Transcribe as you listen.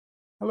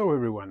Hello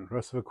everyone,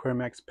 Russ of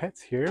Aquarimax Pets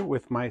here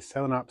with my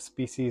Selenops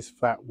species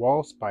Flat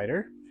Wall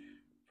Spider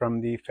from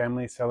the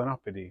family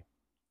Selenopidae.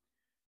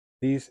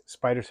 These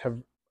spiders have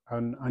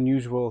an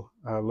unusual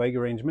leg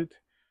arrangement.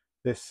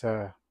 This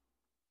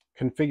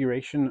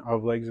configuration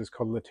of legs is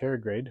called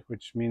laterigrade,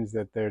 which means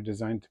that they're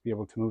designed to be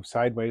able to move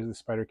sideways. The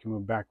spider can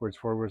move backwards,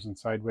 forwards, and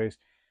sideways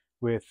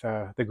with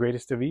the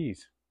greatest of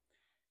ease.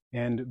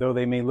 And though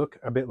they may look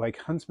a bit like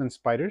huntsman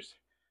spiders,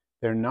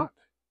 they're not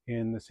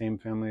in the same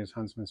family as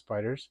huntsman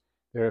spiders.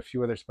 There are a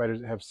few other spiders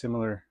that have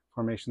similar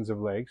formations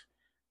of legs.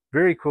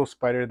 Very cool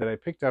spider that I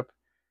picked up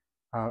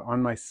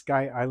on my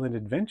Sky Island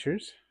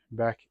adventures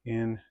back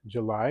in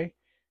July,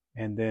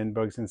 and then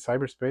Bugs in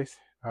Cyberspace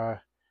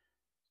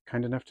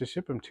kind enough to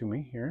ship him to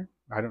me here.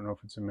 I don't know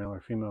if it's a male or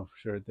female for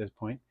sure at this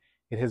point.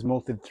 It has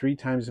molted 3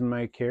 times in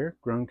my care,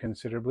 grown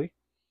considerably,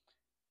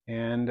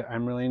 and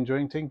I'm really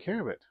enjoying taking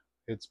care of it.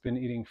 It's been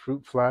eating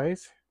fruit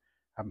flies,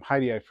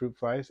 Heidi-eye fruit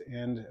flies,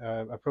 and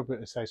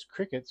appropriately sized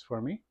crickets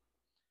for me.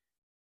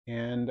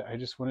 And I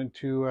just wanted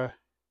to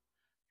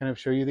kind of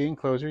show you the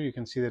enclosure. You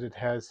can see that it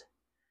has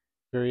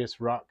various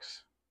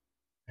rocks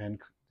and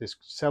this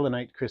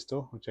selenite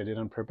crystal, which I did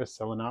on purpose,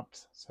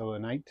 Selenops,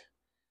 selenite.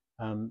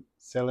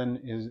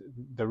 Selen is,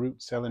 the root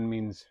selen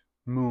means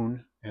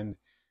moon, and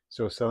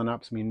so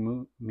Selenops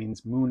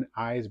means moon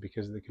eyes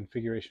because of the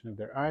configuration of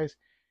their eyes,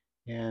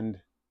 and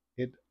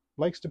it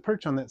likes to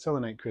perch on that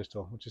selenite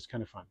crystal, which is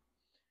kind of fun.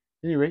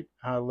 At any rate,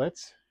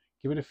 let's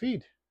give it a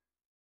feed.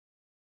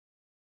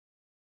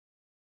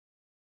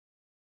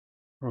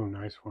 Oh,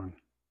 nice one.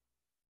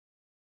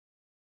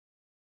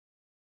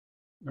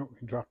 Oh,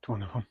 we dropped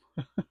one of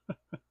them.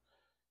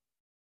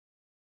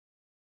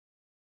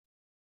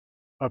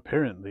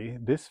 Apparently,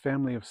 this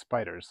family of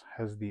spiders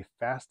has the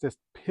fastest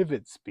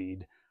pivot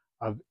speed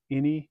of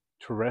any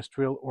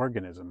terrestrial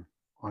organism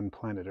on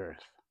planet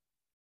Earth.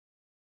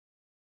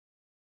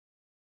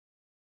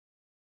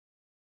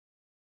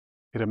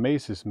 It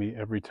amazes me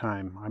every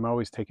time. I'm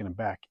always taken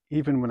aback,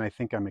 even when I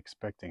think I'm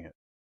expecting it.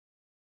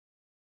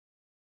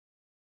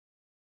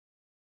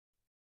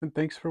 And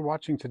thanks for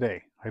watching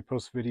today. I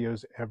post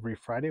videos every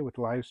Friday with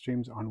live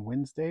streams on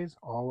Wednesdays,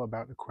 all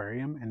about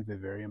aquarium and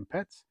vivarium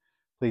pets.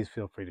 Please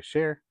feel free to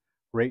share,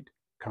 rate,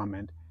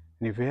 comment,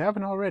 and if you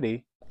haven't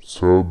already,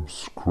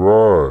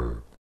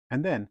 subscribe.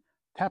 And then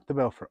tap the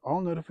bell for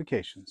all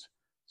notifications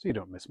so you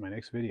don't miss my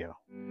next video.